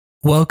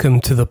Welcome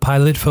to the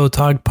Pilot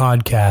Photog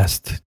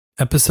Podcast,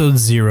 Episode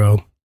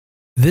 0.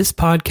 This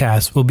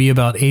podcast will be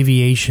about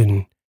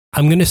aviation.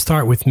 I'm going to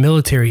start with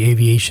military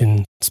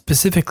aviation,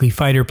 specifically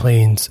fighter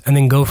planes, and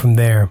then go from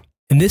there.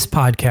 In this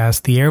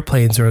podcast, the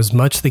airplanes are as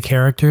much the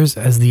characters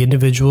as the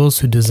individuals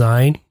who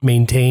design,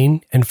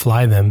 maintain, and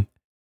fly them.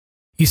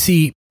 You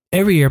see,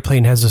 every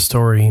airplane has a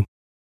story.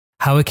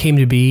 How it came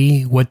to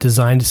be, what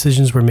design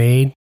decisions were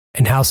made,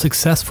 and how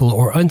successful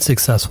or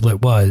unsuccessful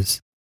it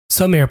was.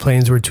 Some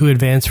airplanes were too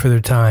advanced for their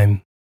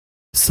time.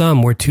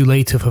 Some were too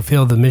late to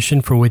fulfill the mission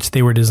for which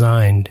they were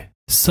designed.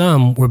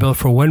 Some were built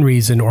for one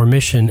reason or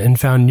mission and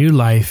found new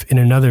life in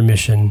another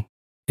mission.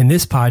 In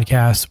this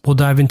podcast, we'll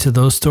dive into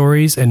those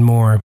stories and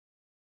more.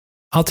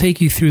 I'll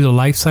take you through the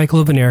life cycle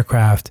of an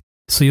aircraft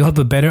so you'll have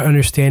a better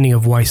understanding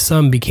of why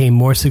some became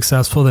more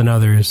successful than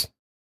others.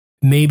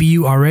 Maybe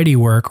you already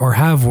work or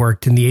have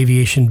worked in the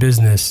aviation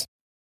business.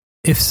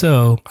 If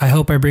so, I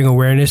hope I bring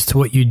awareness to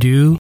what you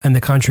do and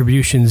the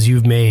contributions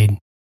you've made.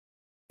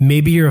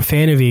 Maybe you're a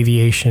fan of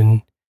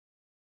aviation.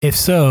 If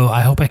so, I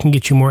hope I can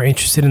get you more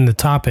interested in the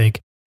topic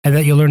and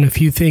that you'll learn a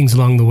few things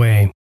along the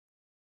way.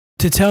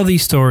 To tell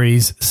these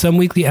stories, some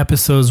weekly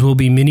episodes will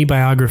be mini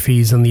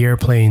biographies on the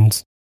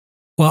airplanes,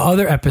 while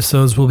other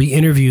episodes will be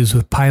interviews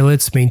with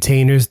pilots,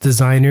 maintainers,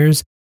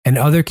 designers, and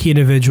other key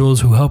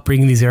individuals who help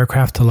bring these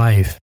aircraft to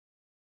life.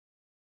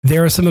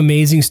 There are some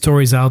amazing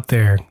stories out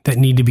there that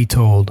need to be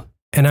told,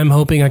 and I'm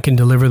hoping I can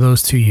deliver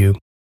those to you.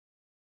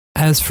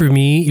 As for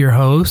me, your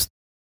host,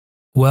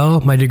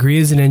 well, my degree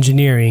is in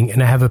engineering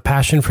and I have a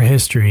passion for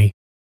history,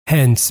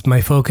 hence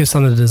my focus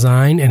on the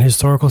design and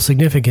historical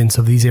significance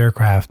of these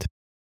aircraft.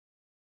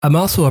 I'm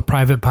also a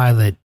private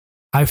pilot.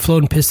 I've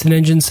flown piston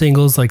engine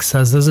singles like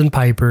Cessnas and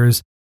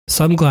Pipers,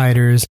 some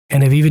gliders,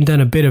 and have even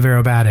done a bit of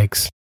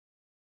aerobatics.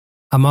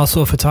 I'm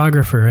also a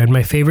photographer, and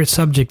my favorite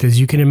subject, as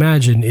you can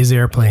imagine, is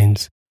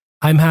airplanes.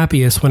 I'm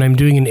happiest when I'm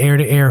doing an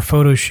air-to-air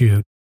photo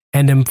shoot,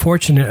 and am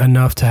fortunate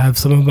enough to have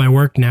some of my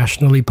work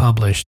nationally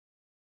published.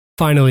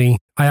 Finally,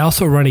 I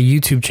also run a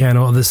YouTube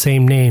channel of the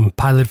same name,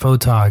 Pilot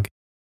Photog.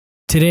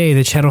 Today,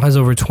 the channel has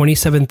over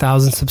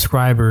 27,000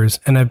 subscribers,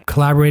 and I've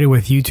collaborated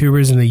with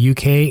YouTubers in the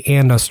UK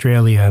and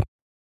Australia.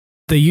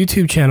 The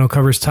YouTube channel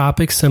covers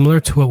topics similar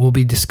to what will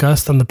be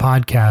discussed on the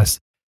podcast,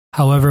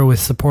 however with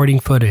supporting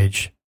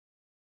footage.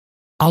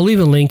 I'll leave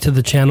a link to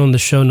the channel in the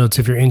show notes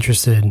if you're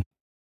interested.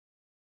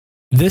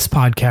 This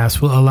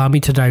podcast will allow me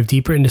to dive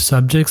deeper into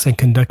subjects and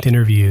conduct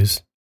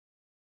interviews.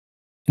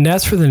 And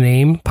as for the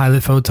name,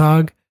 Pilot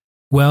Photog,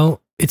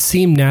 well, it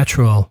seemed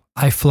natural.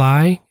 I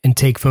fly and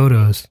take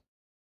photos.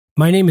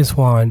 My name is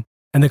Juan,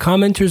 and the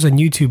commenters on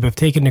YouTube have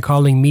taken to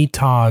calling me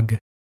Tog,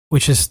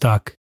 which has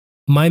stuck.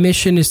 My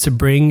mission is to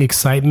bring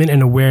excitement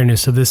and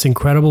awareness of this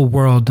incredible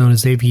world known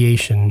as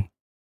aviation.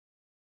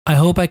 I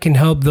hope I can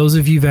help those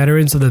of you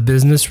veterans of the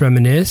business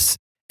reminisce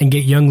and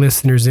get young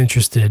listeners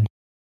interested.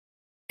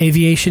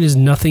 Aviation is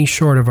nothing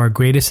short of our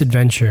greatest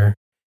adventure,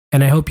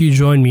 and I hope you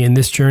join me in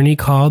this journey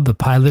called the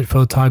Pilot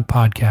Photog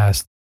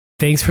Podcast.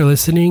 Thanks for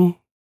listening,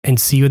 and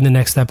see you in the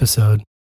next episode.